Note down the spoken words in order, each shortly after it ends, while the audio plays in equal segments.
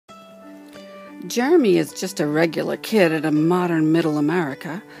Jeremy is just a regular kid in a modern middle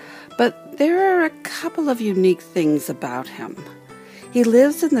America, but there are a couple of unique things about him. He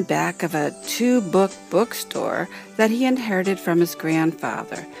lives in the back of a two-book bookstore that he inherited from his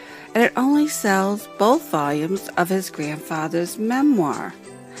grandfather, and it only sells both volumes of his grandfather's memoir.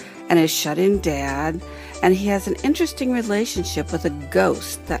 And his shut-in dad, and he has an interesting relationship with a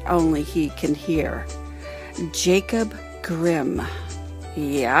ghost that only he can hear. Jacob Grimm.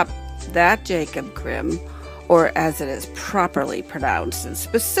 Yep, that Jacob Grimm, or as it is properly pronounced and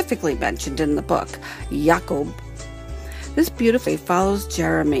specifically mentioned in the book, Jakob. This beautifully follows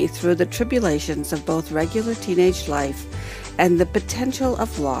Jeremy through the tribulations of both regular teenage life and the potential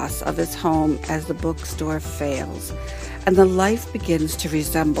of loss of his home as the bookstore fails, and the life begins to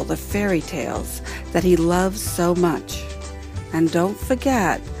resemble the fairy tales that he loves so much. And don't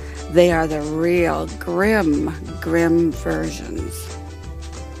forget, they are the real grim versions.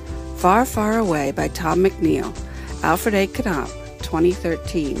 Far, Far Away by Tom McNeal, Alfred A. Knopf,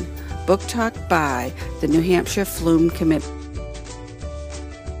 2013. Book Talk by the New Hampshire Flume Committee.